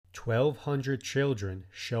1,200 children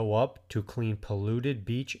show up to clean polluted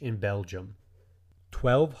beach in Belgium.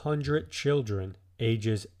 1,200 children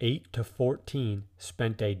ages 8 to 14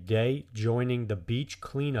 spent a day joining the beach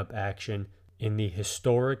cleanup action in the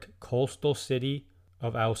historic coastal city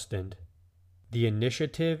of Ostend. The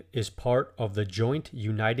initiative is part of the joint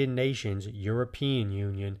United Nations European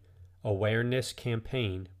Union awareness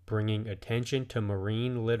campaign bringing attention to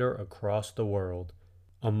marine litter across the world.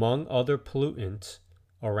 Among other pollutants,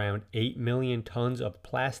 around 8 million tons of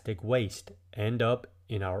plastic waste end up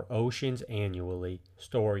in our oceans annually.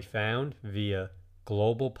 Story found via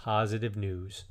Global Positive News.